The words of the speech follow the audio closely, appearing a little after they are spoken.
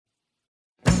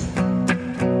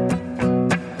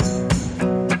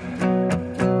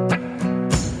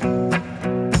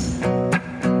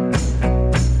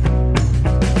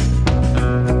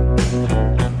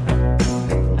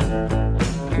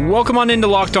Welcome on into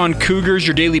Locked On Cougars,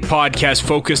 your daily podcast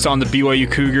focused on the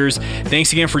BYU Cougars.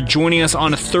 Thanks again for joining us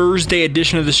on a Thursday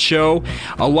edition of the show.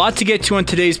 A lot to get to on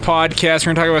today's podcast.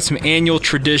 We're going to talk about some annual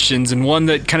traditions, and one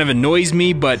that kind of annoys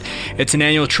me, but it's an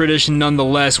annual tradition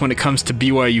nonetheless when it comes to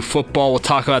BYU football. We'll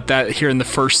talk about that here in the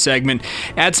first segment.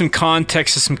 Add some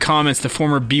context to some comments. The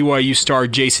former BYU star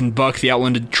Jason Buck, the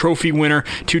Outland Trophy winner,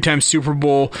 two-time Super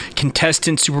Bowl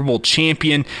contestant, Super Bowl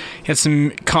champion, had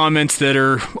some comments that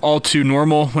are all too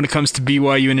normal when it comes to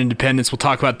BYU and Independence. We'll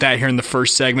talk about that here in the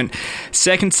first segment.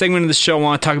 Second segment of the show, I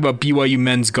want to talk about BYU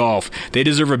men's golf. They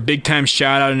deserve a big-time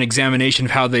shout-out and examination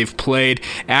of how they've played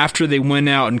after they went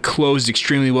out and closed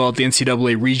extremely well at the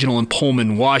NCAA Regional in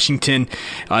Pullman, Washington.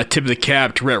 Tip of the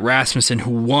cap to Rhett Rasmussen,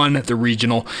 who won the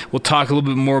Regional. We'll talk a little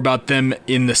bit more about them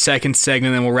in the second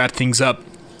segment, and then we'll wrap things up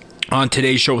on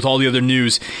today's show with all the other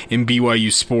news in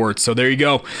BYU sports. So there you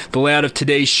go, the layout of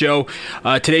today's show.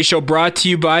 Today's show brought to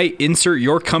you by insert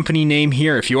your company name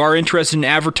here. If you are interested in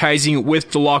advertising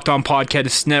with the Locked On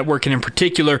Podcast Network, and in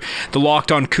particular the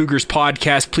Locked On Cougars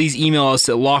podcast, please email us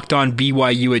at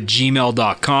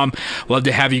lockedonbyu@gmail.com. Love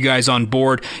to have you guys on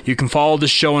board. You can follow the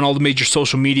show on all the major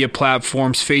social media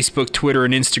platforms, Facebook, Twitter,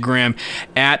 and Instagram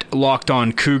at Locked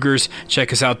On Cougars.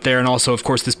 Check us out there. And also, of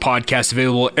course, this podcast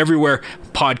available everywhere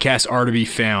podcasts are to be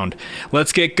found.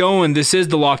 Let's get going. This is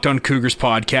the Locked On Cougars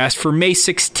podcast for May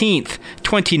 16th,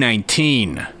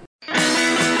 2019.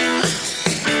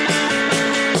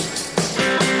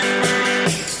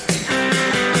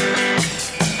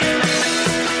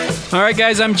 All right,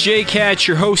 guys, I'm Jake Hatch,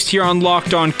 your host here on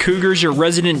Locked On Cougars, your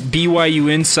resident BYU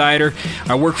insider.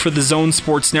 I work for the Zone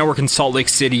Sports Network in Salt Lake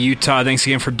City, Utah. Thanks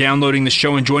again for downloading the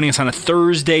show and joining us on a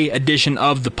Thursday edition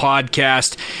of the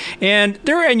podcast. And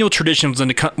there are annual traditions when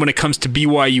it comes to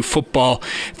BYU football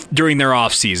during their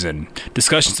offseason.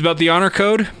 Discussions about the honor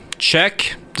code?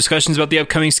 Check. Discussions about the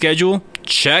upcoming schedule?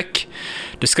 Check.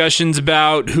 Discussions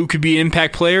about who could be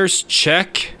impact players?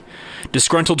 Check.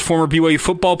 Disgruntled former BYU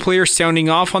football players sounding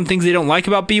off on things they don't like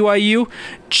about BYU?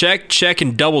 Check, check,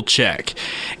 and double check.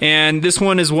 And this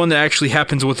one is one that actually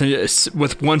happens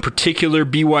with one particular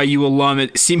BYU alum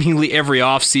seemingly every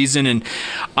offseason. And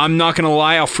I'm not going to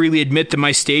lie, I'll freely admit that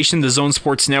my station, the Zone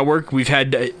Sports Network, we've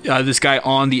had this guy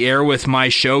on the air with my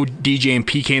show, DJ and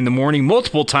PK in the Morning,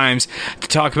 multiple times to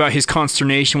talk about his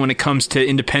consternation when it comes to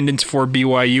independence for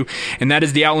BYU. And that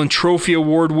is the Outland Trophy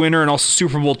Award winner and also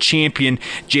Super Bowl champion,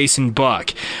 Jason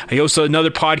Buck. He hosts another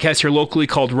podcast here locally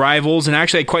called Rivals, and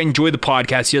actually I quite enjoy the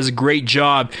podcast. He does a great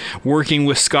job working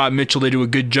with Scott Mitchell. They do a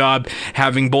good job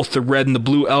having both the red and the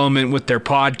blue element with their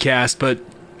podcast, but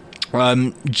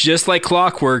just like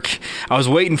clockwork, I was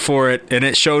waiting for it, and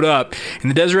it showed up. In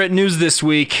the Deseret News this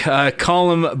week,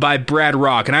 column by Brad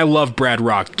Rock, and I love Brad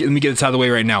Rock. Let me get this out of the way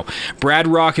right now. Brad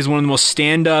Rock is one of the most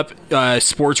stand-up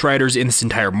sports writers in this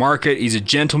entire market. He's a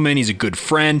gentleman. He's a good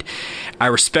friend. I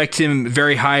respect him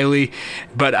very highly,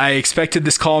 but I expected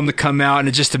this column to come out, and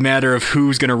it's just a matter of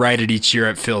who's going to write it each year,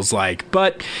 it feels like.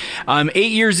 But 8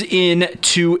 years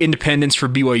into independence for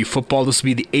BYU football, this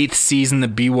will be the 8th season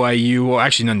that BYU, well,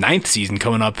 actually, no, 9th season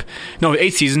coming up. No,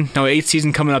 8th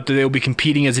season coming up that they'll be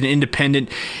competing as an independent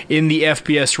in the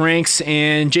FBS ranks,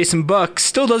 and Jason Buck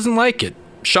still doesn't like it.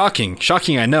 Shocking,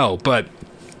 I know, but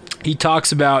he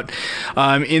talks about,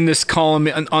 in this column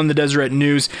on the Deseret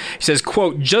News, he says,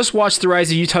 quote, just watched the rise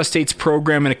of Utah State's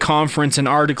program in a conference and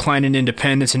our decline in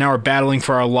independence, and now we're battling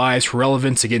for our lives for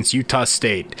relevance against Utah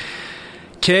State.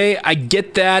 Okay, I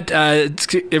get that.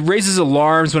 It raises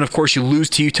alarms when, of course, you lose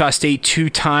to Utah State 2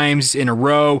 times in a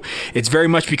row. It's very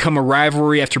much become a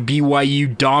rivalry after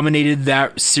BYU dominated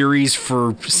that series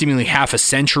for seemingly half a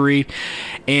century.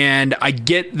 And I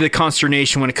get the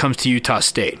consternation when it comes to Utah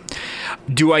State.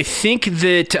 Do I think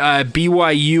that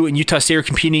BYU and Utah State are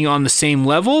competing on the same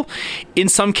level? In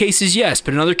some cases, yes,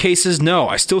 but in other cases, no.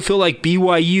 I still feel like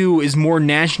BYU is more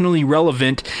nationally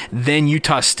relevant than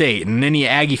Utah State. And any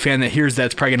Aggie fan that hears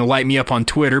that's probably going to light me up on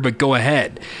Twitter, but go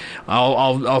ahead.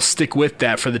 I'll stick with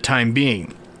that for the time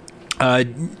being.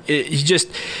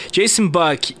 Jason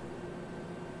Buck,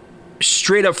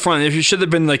 straight up front, there should have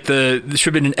been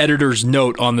an editor's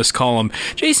note on this column.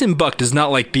 Jason Buck does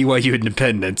not like BYU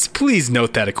independence. Please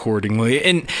note that accordingly.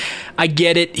 And I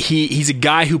get it. He's a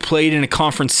guy who played in a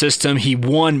conference system. He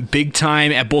won big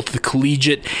time at both the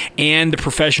collegiate and the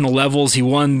professional levels. He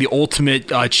won the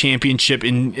ultimate championship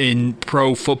in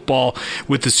pro football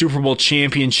with the Super Bowl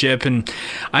championship. And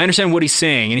I understand what he's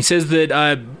saying. And he says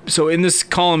that, so in this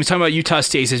column, he's talking about Utah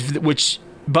State, which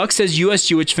Buck says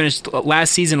USU, which finished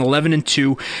last season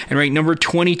 11-2 and ranked number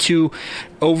 22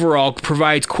 overall,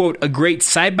 provides, quote, a great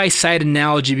side-by-side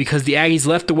analogy because the Aggies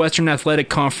left the Western Athletic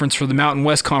Conference for the Mountain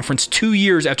West Conference 2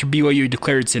 years after BYU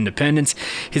declared its independence.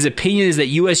 His opinion is that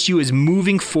USU is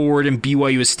moving forward and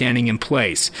BYU is standing in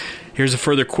place. Here's a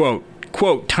further quote.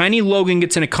 Quote, Tiny Logan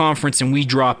gets in a conference and we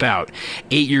drop out.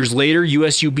 8 years later,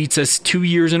 USU beats us 2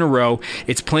 years in a row.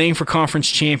 It's playing for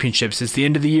conference championships. It's the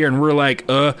end of the year and we're like,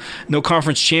 no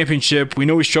conference championship. We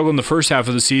know we struggled in the first half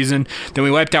of the season. Then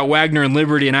we wiped out Wagner and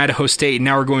Liberty and Idaho State and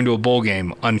now we're going to a bowl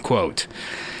game, unquote.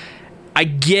 I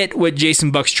get what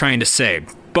Jason Buck's trying to say,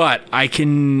 but I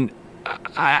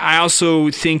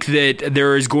also think that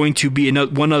there is going to be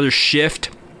one other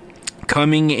shift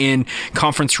coming in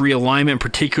conference realignment,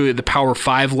 particularly at the Power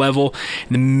 5 level,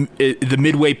 the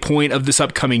midway point of this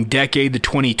upcoming decade, the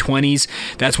 2020s.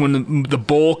 That's when the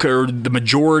bulk or the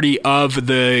majority of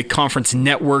the conference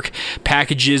network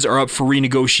packages are up for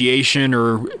renegotiation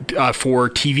or for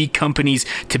TV companies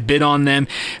to bid on them.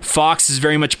 Fox is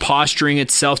very much posturing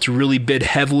itself to really bid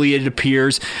heavily, it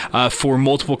appears, for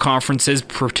multiple conferences,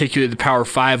 particularly at the Power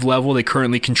 5 level. They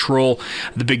currently control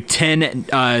the Big Ten,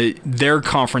 their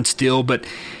conference deal, but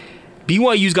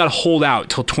BYU's got to hold out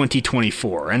till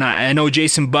 2024. And I know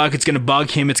Jason Buck, it's going to bug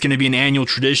him. It's going to be an annual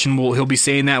tradition. He'll be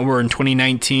saying that we're in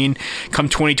 2019. Come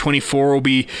 2024, we'll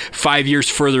be 5 years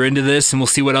further into this, and we'll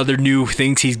see what other new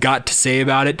things he's got to say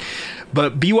about it.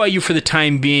 But BYU, for the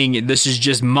time being, this is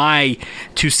just my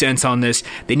 2 cents on this,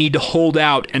 they need to hold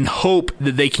out and hope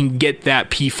that they can get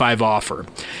that P5 offer.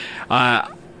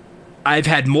 I've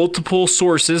had multiple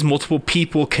sources, multiple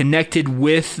people connected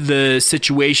with the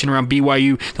situation around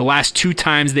BYU the last 2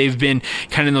 times they've been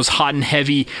kind of in those hot and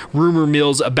heavy rumor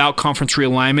mills about conference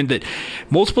realignment, that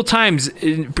multiple times,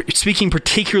 speaking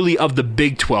particularly of the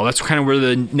Big 12, that's kind of where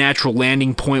the natural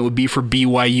landing point would be for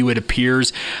BYU, it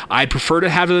appears. I prefer to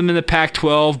have them in the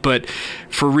Pac-12, but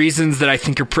for reasons that I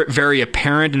think are very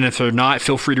apparent, and if they're not,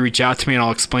 feel free to reach out to me and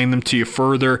I'll explain them to you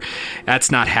further. That's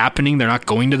not happening. They're not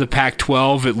going to the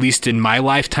Pac-12, at least in my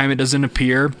lifetime it doesn't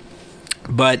appear.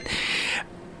 But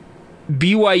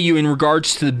BYU, in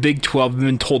regards to the Big 12, I've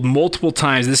been told multiple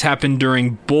times, this happened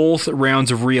during both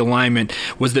rounds of realignment,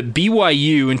 was that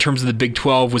BYU, in terms of the Big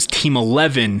 12, was Team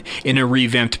 11 in a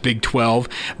revamped Big 12,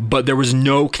 but there was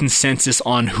no consensus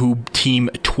on who Team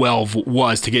 12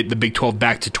 was to get the Big 12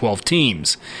 back to 12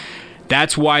 teams.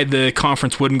 That's why the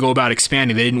conference wouldn't go about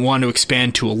expanding. They didn't want to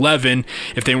expand to 11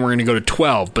 if they weren't going to go to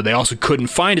 12, but they also couldn't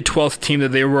find a 12th team that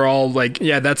they were all like,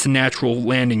 yeah, that's a natural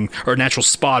landing or a natural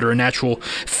spot or a natural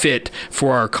fit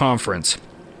for our conference.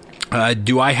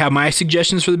 Do I have my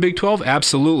suggestions for the Big 12?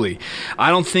 Absolutely. I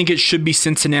don't think it should be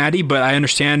Cincinnati, but I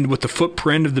understand with the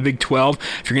footprint of the Big 12,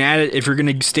 if you're going to add it, if you're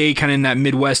going to stay kind of in that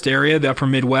Midwest area, the upper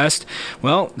Midwest,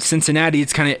 well, Cincinnati,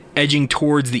 it's kind of edging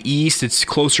towards the east. It's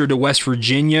closer to West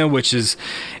Virginia, which is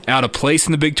out of place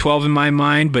in the Big 12 in my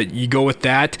mind, but you go with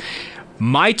that.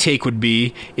 My take would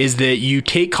be is that you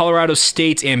take Colorado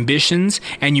State's ambitions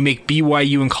and you make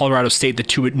BYU and Colorado State the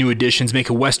 2 new additions,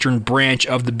 make a western branch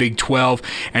of the Big 12,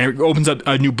 and it opens up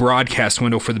a new broadcast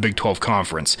window for the Big 12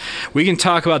 Conference. We can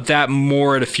talk about that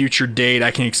more at a future date.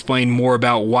 I can explain more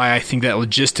about why I think that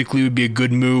logistically would be a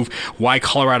good move, why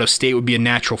Colorado State would be a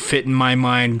natural fit in my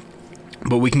mind.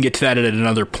 But we can get to that at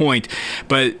another point.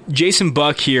 But Jason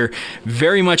Buck here,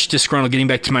 very much disgruntled, getting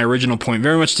back to my original point,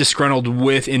 very much disgruntled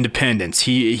with independence.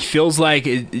 He feels like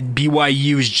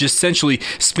BYU is just essentially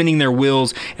spinning their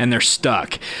wheels and they're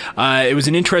stuck. It was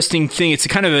an interesting thing. It's a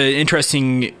kind of an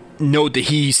interesting note that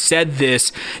he said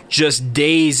this just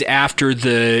days after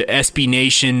the SB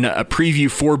Nation preview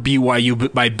for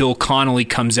BYU by Bill Connolly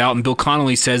comes out, and Bill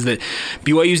Connolly says that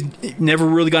BYU's never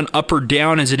really gone up or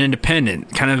down as an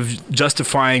independent, kind of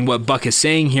justifying what Buck is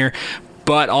saying here,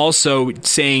 but also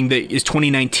saying that is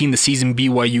 2019 the season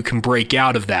BYU can break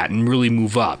out of that and really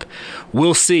move up.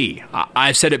 We'll see.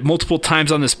 I've said it multiple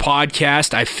times on this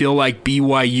podcast. I feel like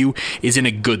BYU is in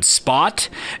a good spot.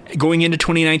 Going into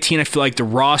 2019, I feel like the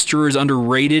roster is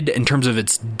underrated in terms of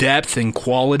its depth and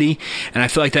quality, and I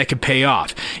feel like that could pay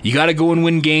off. You got to go and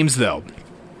win games, though.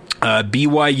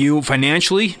 BYU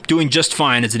financially doing just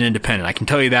fine as an independent. I can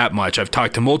tell you that much. I've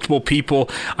talked to multiple people.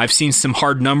 I've seen some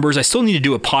hard numbers. I still need to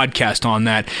do a podcast on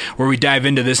that where we dive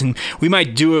into this, and we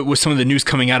might do it with some of the news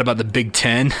coming out about the Big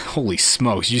Ten. Holy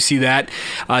smokes. You see that?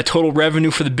 Total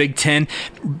revenue for the Big Ten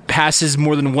passes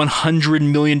more than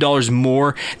 $100 million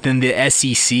more than the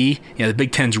SEC. Yeah, the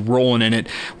Big Ten's rolling in it.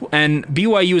 And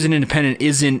BYU as an independent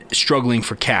isn't struggling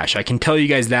for cash. I can tell you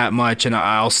guys that much, and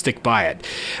I'll stick by it.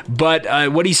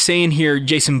 But what he's saying saying here,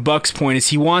 Jason Buck's point, is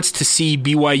he wants to see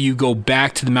BYU go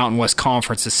back to the Mountain West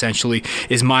Conference, essentially,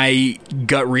 is my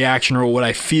gut reaction or what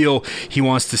I feel he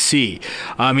wants to see.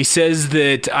 He says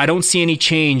that I don't see any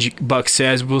change, Buck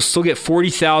says. We'll still get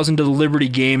 40,000 to the Liberty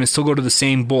game and still go to the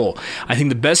same bowl. I think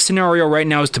the best scenario right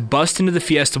now is to bust into the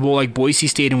Fiesta Bowl like Boise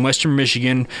State and Western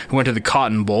Michigan, who went to the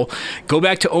Cotton Bowl. Go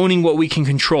back to owning what we can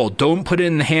control. Don't put it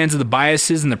in the hands of the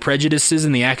biases and the prejudices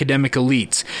and the academic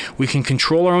elites. We can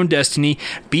control our own destiny.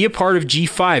 Be a part of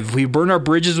G5. If we burn our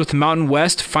bridges with the Mountain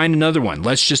West, find another one.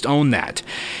 Let's just own that.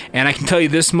 And I can tell you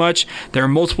this much, there are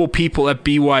multiple people at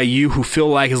BYU who feel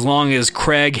like as long as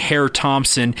Craig Hare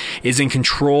Thompson is in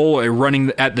control or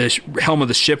running at the helm of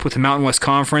the ship with the Mountain West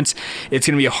Conference, it's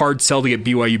going to be a hard sell to get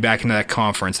BYU back into that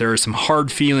conference. There are some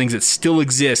hard feelings that still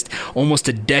exist almost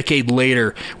a decade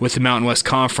later with the Mountain West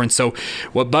Conference. So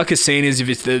what Buck is saying is if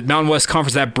it's the Mountain West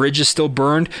Conference, that bridge is still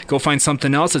burned, go find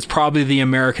something else. It's probably the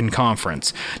American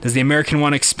Conference. Does the American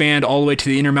want to expand all the way to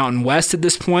the Intermountain West at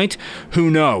this point? Who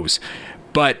knows?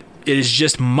 But it is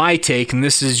just my take, and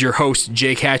this is your host,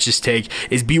 Jake Hatch's take,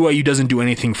 is BYU doesn't do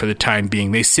anything for the time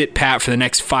being. They sit pat for the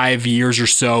next 5 years or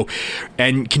so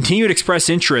and continue to express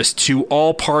interest to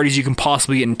all parties you can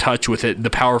possibly get in touch with at the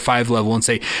Power 5 level and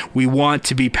say, we want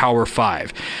to be Power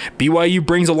 5. BYU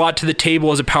brings a lot to the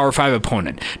table as a Power 5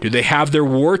 opponent. Do they have their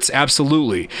warts?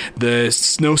 Absolutely. The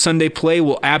Snow Sunday play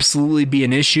will absolutely be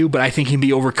an issue, but I think it can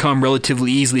be overcome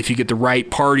relatively easily if you get the right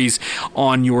parties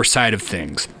on your side of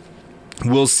things.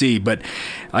 We'll see, but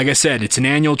like I said, it's an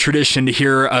annual tradition to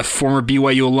hear a former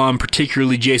BYU alum,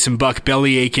 particularly Jason Buck,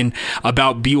 belly aching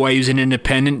about BYU's an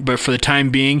independent, but for the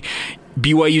time being,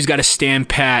 BYU's got to stand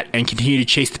pat and continue to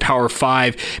chase the Power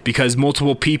 5 because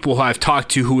multiple people who I've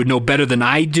talked to who would know better than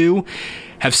I do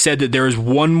have said that there is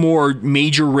one more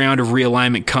major round of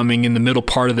realignment coming in the middle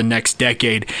part of the next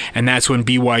decade, and that's when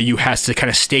BYU has to kind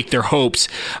of stake their hopes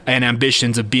and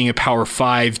ambitions of being a Power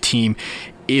 5 team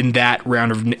in that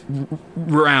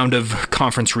round of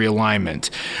conference realignment.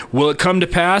 Will it come to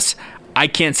pass? I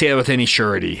can't say that with any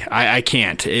surety. I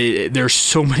can't. There's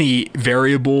so many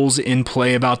variables in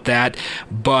play about that,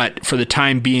 but for the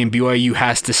time being, BYU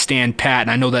has to stand pat,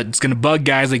 and I know that it's going to bug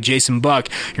guys like Jason Buck.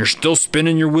 You're still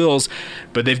spinning your wheels,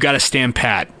 but they've got to stand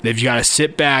pat. They've got to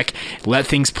sit back, let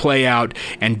things play out,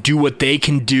 and do what they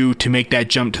can do to make that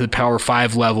jump to the Power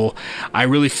 5 level. I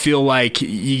really feel like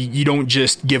you don't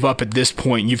just give up at this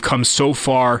point. You've come so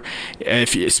far,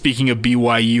 speaking of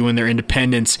BYU and their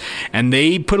independence, and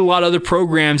they put a lot of other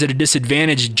programs at a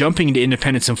disadvantage jumping into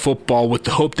independence in football with the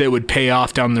hope that it would pay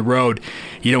off down the road.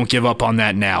 You don't give up on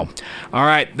that now. All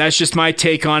right, that's just my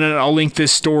take on it. I'll link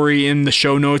this story in the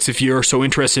show notes if you're so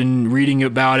interested in reading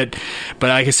about it. But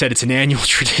like I said, it's an annual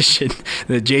tradition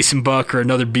that Jason Buck or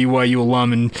another BYU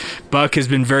alum, and Buck has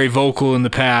been very vocal in the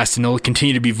past, and he'll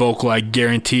continue to be vocal, I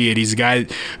guarantee it. He's a guy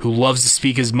who loves to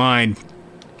speak his mind.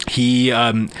 He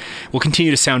will continue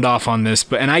to sound off on this,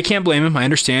 and I can't blame him. I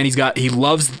understand. He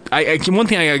loves. One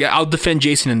thing I'll defend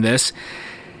Jason in this.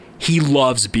 He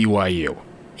loves BYU.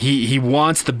 He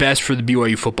wants the best for the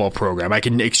BYU football program. I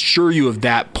can assure you of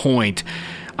that point.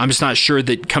 I'm just not sure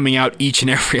that coming out each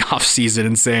and every offseason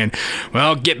and saying,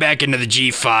 well, get back into the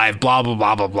G5, blah, blah,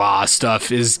 blah, blah, blah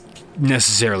stuff is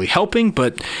necessarily helping,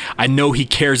 but I know he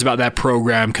cares about that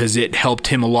program because it helped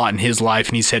him a lot in his life,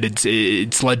 and he said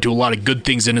it's led to a lot of good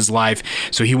things in his life,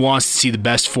 so he wants to see the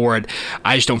best for it.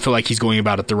 I just don't feel like he's going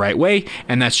about it the right way,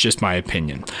 and that's just my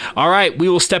opinion. All right, we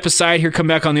will step aside here, come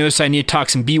back on the other side. I need to talk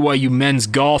some BYU men's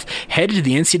golf, headed to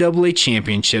the NCAA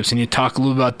championships. I need to talk a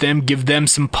little about them, give them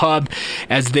some pub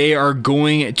as they are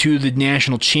going to the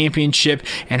national championship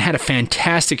and had a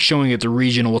fantastic showing at the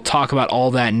regional. We'll talk about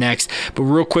all that next, but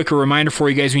real quick, a reminder for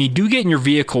you guys, when you do get in your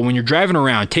vehicle, when you're driving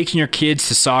around, taking your kids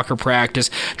to soccer practice,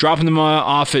 dropping them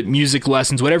off at music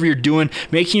lessons, whatever you're doing,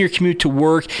 making your commute to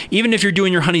work, even if you're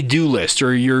doing your honey-do list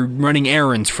or you're running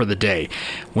errands for the day,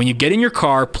 when you get in your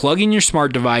car, plug in your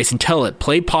smart device and tell it,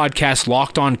 play podcast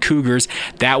Locked On Cougars.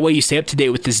 That way you stay up to date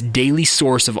with this daily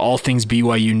source of all things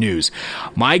BYU news.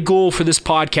 My goal for this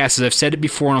podcast, as I've said it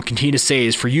before and I'll continue to say,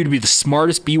 is for you to be the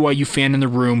smartest BYU fan in the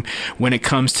room when it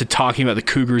comes to talking about the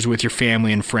Cougars with your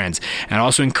family and friends. And I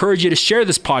also encourage you to share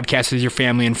this podcast with your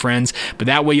family and friends, but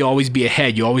that way you'll always be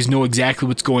ahead. You always know exactly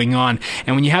what's going on.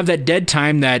 And when you have that dead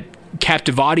time, that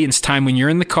captive audience time when you're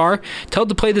in the car, tell it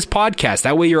to play this podcast.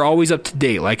 That way you're always up to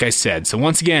date, like I said. So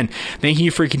once again, thank you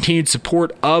for your continued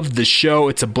support of the show.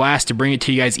 It's a blast to bring it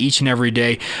to you guys each and every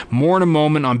day. More in a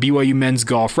moment on BYU men's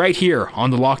golf right here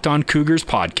on the Locked On Cougars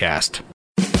podcast.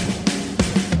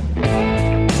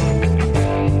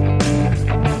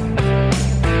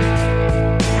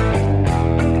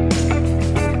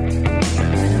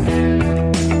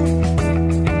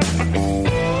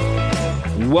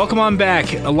 welcome on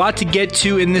back. A lot to get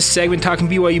to in this segment, talking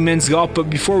BYU men's golf, but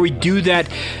before we do that,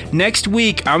 next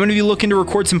week I'm going to be looking to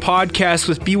record some podcasts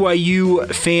with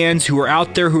BYU fans who are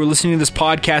out there who are listening to this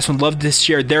podcast and would love to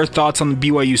share their thoughts on the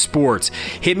BYU sports.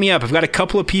 Hit me up. I've got a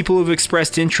couple of people who have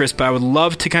expressed interest, but I would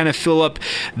love to kind of fill up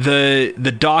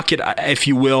the docket, if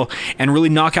you will, and really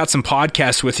knock out some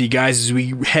podcasts with you guys as we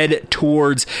head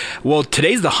towards, well,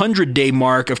 today's the 100-day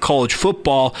mark of college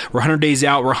football. We're 100 days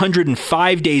out. We're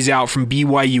 105 days out from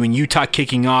BYU and Utah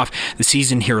kicking off the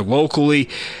season here locally.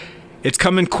 It's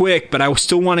coming quick, but I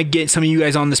still want to get some of you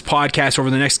guys on this podcast over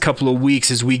the next couple of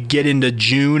weeks as we get into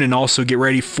June and also get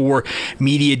ready for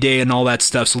Media Day and all that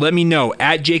stuff. So let me know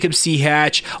at Jacob C.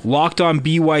 Hatch,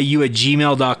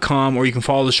 lockedonbyu@gmail.com, or you can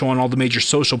follow the show on all the major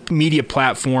social media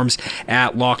platforms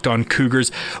at Locked On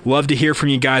Cougars. Love to hear from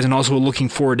you guys, and also looking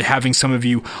forward to having some of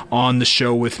you on the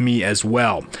show with me as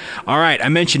well. All right, I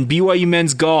mentioned BYU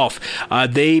men's golf.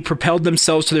 They propelled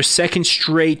themselves to their second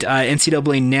straight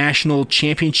NCAA National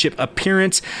Championship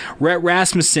appearance. Rhett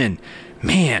Rasmussen,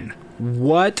 man,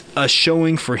 what a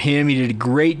showing for him. He did a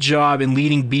great job in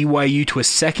leading BYU to a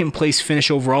second place finish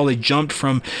overall. They jumped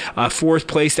from fourth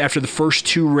place after the first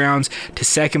two rounds to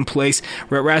second place.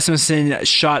 Rhett Rasmussen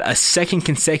shot a second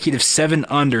consecutive 7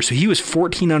 under, so he was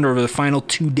 14 under over the final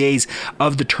 2 days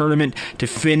of the tournament to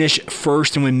finish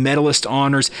first and win medalist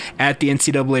honors at the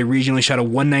NCAA regional. He shot a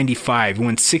 195,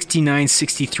 went 69,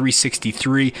 63,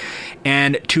 63.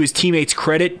 And to his teammates'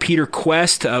 credit, Peter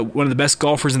Quest, one of the best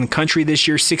golfers in the country this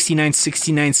year, 69,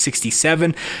 69,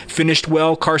 67. Finished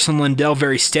well. Carson Lundell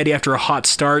very steady after a hot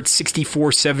start,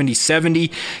 64, 70,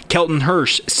 70. Kelton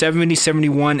Hirsch, 70,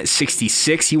 71,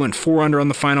 66. He went 4 under on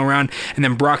the final round. And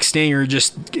then Brock Stanger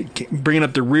just bringing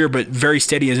up the rear, but very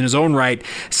steady as in his own right,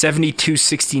 72,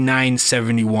 69,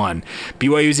 71.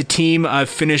 BYU as a team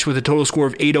finished with a total score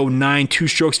of 809, 2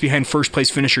 strokes behind first place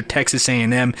finisher Texas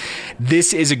A&M.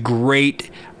 This is a great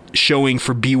showing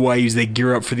for BYU as they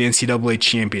gear up for the NCAA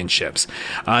championships.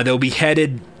 They'll be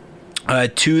headed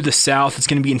to the south. It's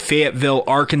going to be in Fayetteville,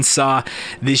 Arkansas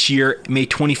this year, May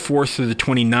 24th through the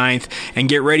 29th. And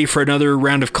get ready for another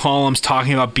round of columns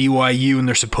talking about BYU and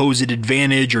their supposed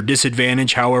advantage or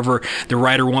disadvantage, however the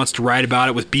writer wants to write about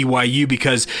it with BYU,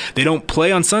 because they don't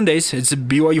play on Sundays. It's a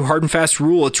BYU hard and fast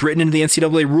rule. It's written into the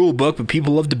NCAA rule book, but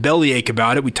people love to bellyache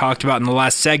about it. We talked about in the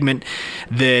last segment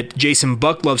that Jason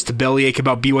Buck loves to bellyache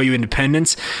about BYU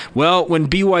independence. Well, when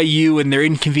BYU and their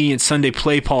inconvenient Sunday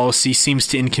play policy seems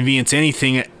to inconvenience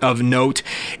anything of note,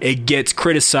 it gets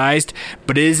criticized,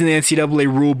 but it is in the NCAA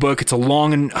rule book. It's a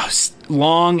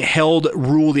long-held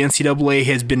rule the NCAA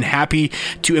has been happy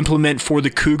to implement for the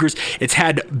Cougars. It's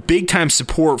had big-time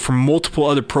support from multiple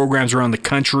other programs around the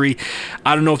country.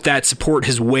 I don't know if that support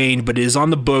has waned, but it is on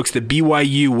the books that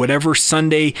BYU, whatever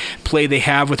Sunday play they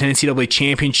have with an NCAA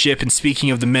championship, and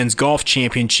speaking of the men's golf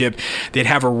championship, they'd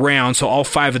have a round, so all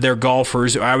 5 of their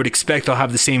golfers, I would expect they'll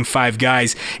have the same 5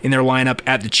 guys in their lineup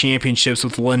at the championships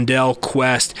with Lundell,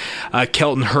 Quest,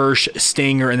 Kelton Hirsch,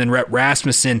 Stanger, and then Rhett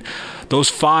Rasmussen. Those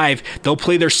 5, they'll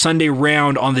play their Sunday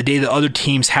round on the day the other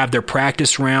teams have their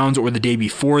practice rounds or the day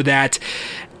before that.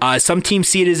 Some teams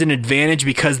see it as an advantage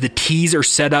because the tees are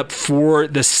set up for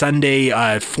the Sunday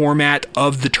format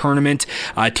of the tournament.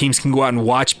 Teams can go out and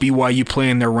watch BYU play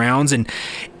in their rounds, and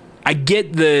I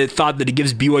get the thought that it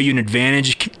gives BYU an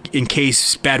advantage in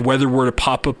case bad weather were to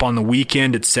pop up on the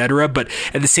weekend, etc. But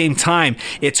at the same time,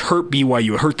 it's hurt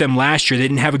BYU. It hurt them last year. They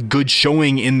didn't have a good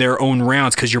showing in their own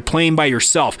rounds because you're playing by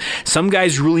yourself. Some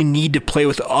guys really need to play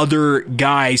with other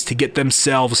guys to get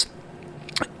themselves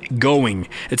going.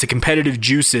 It's a competitive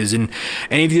juices, and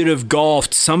any of you that have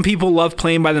golfed, some people love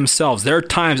playing by themselves. There are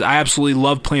times I absolutely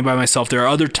love playing by myself. There are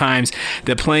other times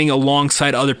that playing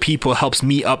alongside other people helps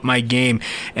me up my game,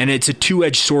 and it's a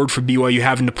two-edged sword for BYU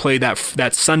having to play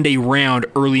that Sunday round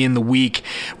early in the week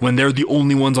when they're the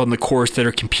only ones on the course that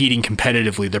are competing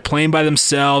competitively. They're playing by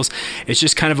themselves. It's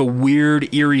just kind of a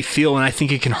weird, eerie feel, and I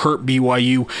think it can hurt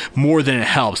BYU more than it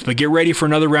helps. But get ready for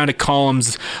another round of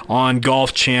columns on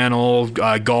Golf Channel,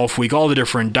 Golf Week, all the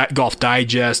different Golf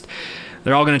Digest.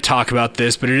 They're all going to talk about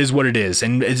this, but it is what it is.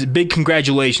 And it's a big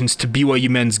congratulations to BYU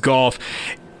men's golf.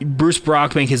 Bruce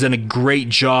Brockbank has done a great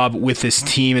job with this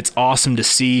team. It's awesome to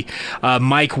see.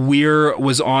 Mike Weir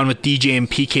was on with DJ and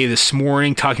PK this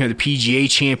morning talking about the PGA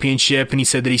Championship, and he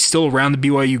said that he's still around the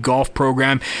BYU golf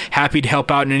program, happy to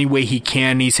help out in any way he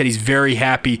can. And he said he's very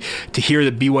happy to hear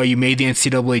that BYU made the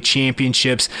NCAA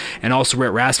Championships and also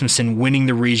Rhett Rasmussen winning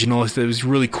the regional. It was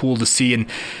really cool to see, and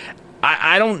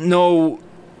I don't know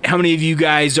how many of you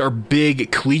guys are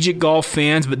big collegiate golf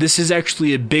fans, but this is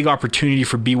actually a big opportunity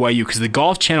for BYU because the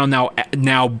Golf Channel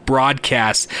now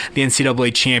broadcasts the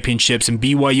NCAA championships, and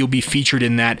BYU will be featured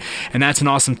in that, and that's an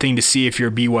awesome thing to see if you're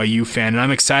a BYU fan. And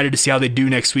I'm excited to see how they do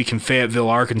next week in Fayetteville,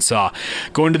 Arkansas.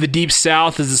 Going to the Deep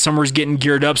South as the summer is getting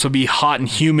geared up, so it'll be hot and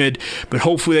humid, but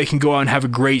hopefully they can go out and have a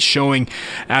great showing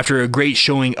after a great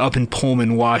showing up in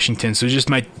Pullman, Washington. So just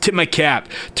tip my cap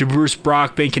to Bruce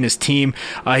Brockbank and his team.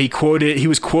 He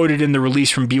was quoted in the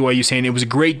release from BYU saying, "It was a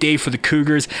great day for the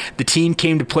Cougars. The team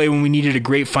came to play when we needed a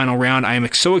great final round. I am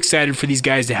so excited for these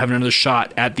guys to have another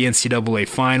shot at the NCAA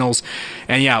finals."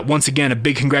 And yeah, once again, a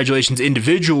big congratulations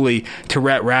individually to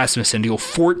Rhett Rasmussen to go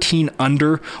 14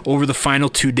 under over the final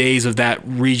 2 days of that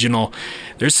regional.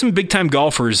 There's some big-time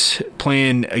golfers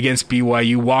playing against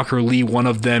BYU. Walker Lee, one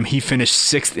of them. He finished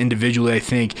 6th individually, I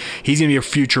think. He's going to be a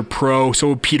future pro.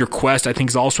 So Peter Quest, I think,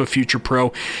 is also a future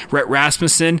pro. Rhett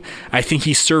Rasmussen, I think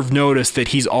he served notice that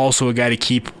he's also a guy to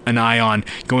keep an eye on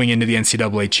going into the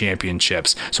NCAA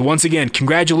championships. So once again,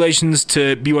 congratulations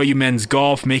to BYU men's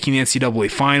golf making the NCAA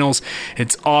finals.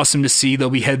 It's awesome to see. They'll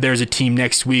be headed there as a team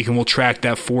next week, and we'll track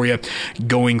that for you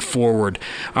going forward.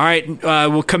 All right,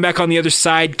 we'll come back on the other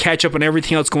side, catch up on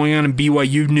everything else going on in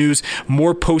BYU news.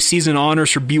 More postseason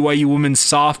honors for BYU women's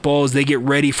softball as they get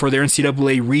ready for their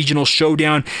NCAA regional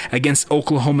showdown against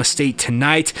Oklahoma State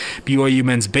tonight. BYU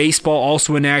men's baseball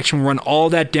also in action. We'll run all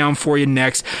that down for you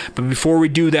next. But before we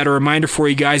do that, a reminder for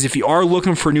you guys, if you are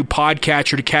looking for a new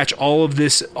podcatcher to catch all of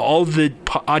the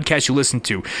podcasts you listen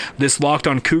to, this Locked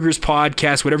On Cougars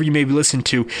podcast, whatever you may be listening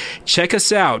to, check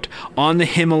us out on the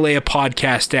Himalaya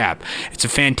podcast app. It's a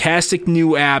fantastic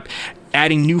new app,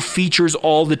 adding new features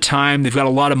all the time. They've got a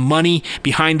lot of money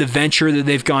behind the venture that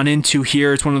they've gone into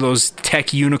here. It's one of those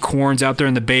tech unicorns out there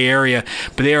in the Bay Area,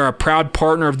 but they are a proud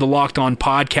partner of the Locked On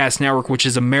Podcast Network, which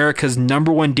is America's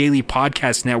 #1 daily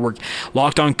podcast network.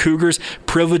 Locked On Cougars,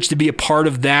 privileged to be a part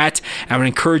of that. I would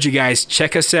encourage you guys,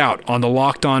 check us out on the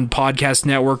Locked On Podcast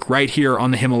Network right here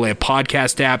on the Himalaya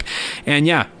podcast app. And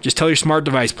yeah, just tell your smart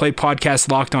device, play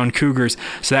podcast Locked On Cougars,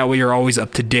 so that way you're always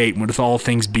up to date with all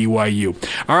things BYU.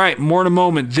 All right, more in a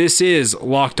moment. This is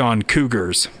Locked On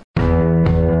Cougars.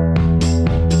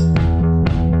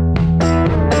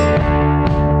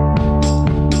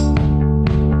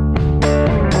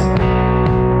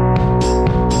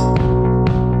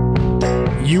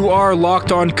 You are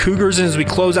Locked On Cougars, and as we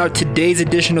close out today's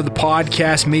edition of the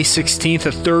podcast, May 16th,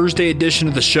 a Thursday edition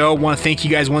of the show, I want to thank you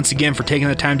guys once again for taking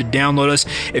the time to download us.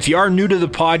 If you are new to the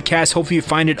podcast, hopefully you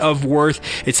find it of worth.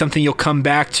 It's something you'll come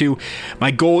back to.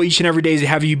 My goal each and every day is to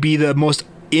have you be the most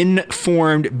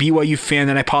informed BYU fan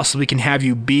that I possibly can have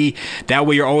you be. That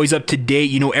way you're always up to date.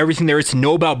 You know everything there is to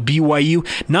know about BYU,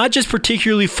 not just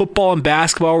particularly football and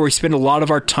basketball where we spend a lot of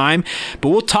our time, but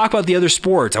we'll talk about the other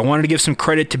sports. I wanted to give some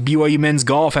credit to BYU men's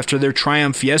golf after their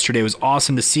triumph yesterday. It was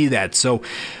awesome to see that. So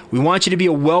we want you to be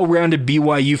a well-rounded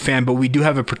BYU fan, but we do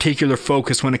have a particular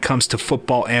focus when it comes to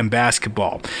football and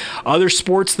basketball. Other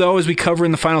sports, though, as we cover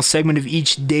in the final segment of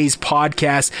each day's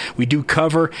podcast, we do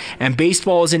cover, and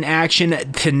baseball is in action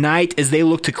tonight as they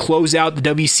look to close out the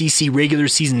WCC regular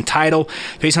season title,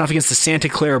 facing off against the Santa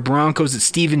Clara Broncos at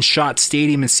Stephen Schott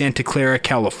Stadium in Santa Clara,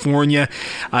 California.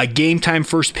 Game time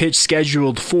first pitch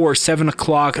scheduled for 7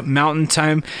 o'clock Mountain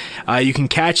Time. You can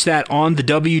catch that on the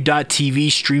W.TV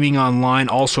streaming online,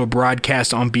 also a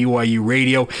broadcast on BYU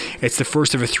Radio. It's the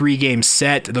first of a 3-game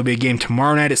set. There'll be a game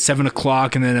tomorrow night at 7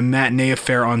 o'clock and then a matinee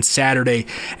affair on Saturday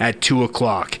at 2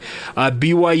 o'clock.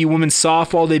 BYU women's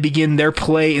softball, they begin their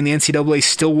play in the NCAA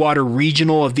Stillwater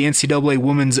Regional of the NCAA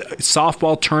Women's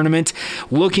Softball Tournament,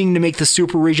 looking to make the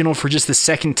Super Regional for just the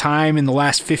second time in the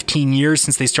last 15 years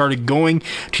since they started going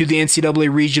to the NCAA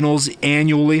Regionals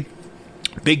annually.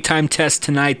 Big time test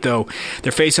tonight, though.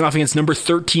 They're facing off against number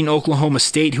 13 Oklahoma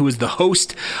State, who is the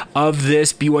host of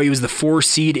this. BYU is the 4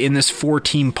 seed in this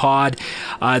 4-team pod.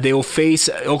 They will face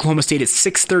Oklahoma State at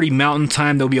 6:30 Mountain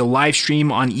Time. There'll be a live stream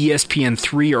on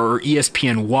ESPN3 or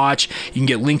ESPN Watch. You can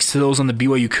get links to those on the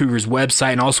BYU Cougars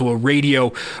website, and also a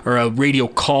radio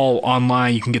call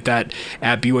online. You can get that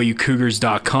at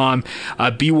BYUCougars.com.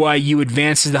 BYU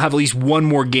advances. They'll have at least one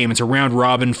more game. It's a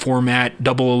round-robin format,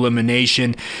 double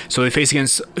elimination. So they face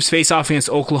off against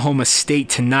Oklahoma State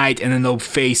tonight, and then they'll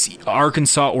face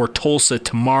Arkansas or Tulsa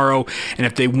tomorrow. And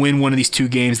if they win one of these 2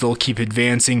 games, they'll keep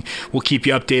advancing. We'll keep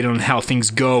you updated on how things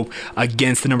go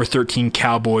against the number 13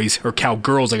 Cowboys, or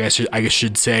Cowgirls, I guess I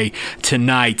should say,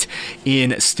 tonight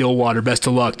in Stillwater. Best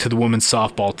of luck to the women's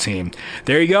softball team.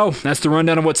 There you go. That's the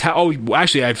rundown of what's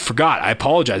actually, I forgot. I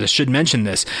apologize. I should mention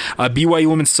this. BYU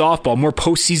women's softball, more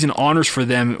postseason honors for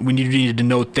them. We needed to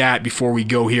note that before we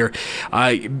go here.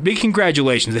 Big congratulations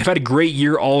congratulations. They've had a great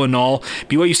year all in all.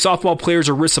 BYU softball players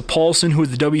Arissa Paulson, who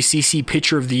was the WCC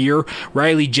Pitcher of the Year,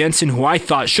 Riley Jensen, who I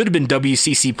thought should have been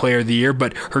WCC Player of the Year,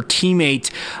 but her teammate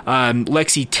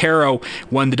Lexi Taro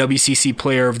won the WCC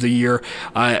Player of the Year.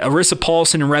 Arissa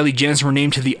Paulson and Riley Jensen were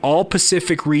named to the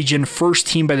All-Pacific Region first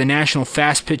team by the National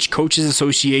Fast Pitch Coaches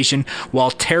Association,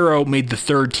 while Taro made the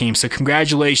third team. So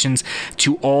congratulations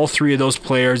to all three of those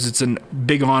players. It's a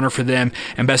big honor for them,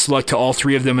 and best of luck to all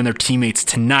three of them and their teammates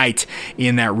tonight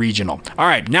in that regional. All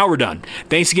right, now we're done.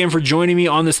 Thanks again for joining me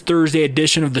on this Thursday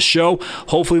edition of the show.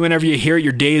 Hopefully whenever you hear it,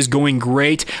 your day is going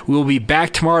great. We will be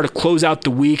back tomorrow to close out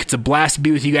the week. It's a blast to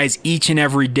be with you guys each and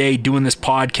every day doing this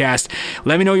podcast.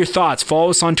 Let me know your thoughts.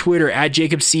 Follow us on Twitter at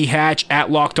Jacob C. Hatch,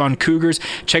 at Locked On Cougars.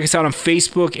 Check us out on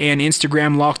Facebook and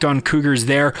Instagram, Locked On Cougars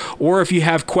there. Or if you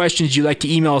have questions you'd like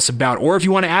to email us about, or if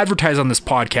you want to advertise on this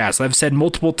podcast, I've said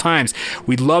multiple times,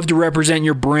 we'd love to represent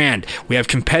your brand. We have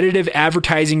competitive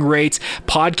advertising rates.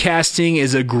 Podcasting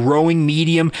is a growing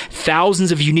medium.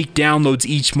 Thousands of unique downloads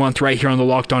each month right here on the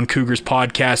Locked On Cougars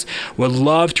podcast. Would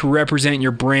love to represent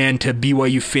your brand to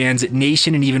BYU fans at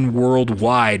nation and even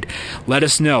worldwide. Let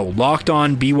us know.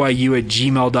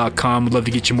 LockedOnBYU@gmail.com. Would love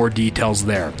to get you more details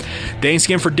there. Thanks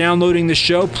again for downloading the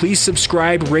show. Please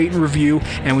subscribe, rate, and review,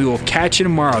 and we will catch you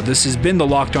tomorrow. This has been the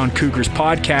Locked On Cougars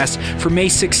podcast for May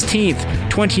 16th,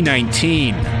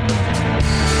 2019.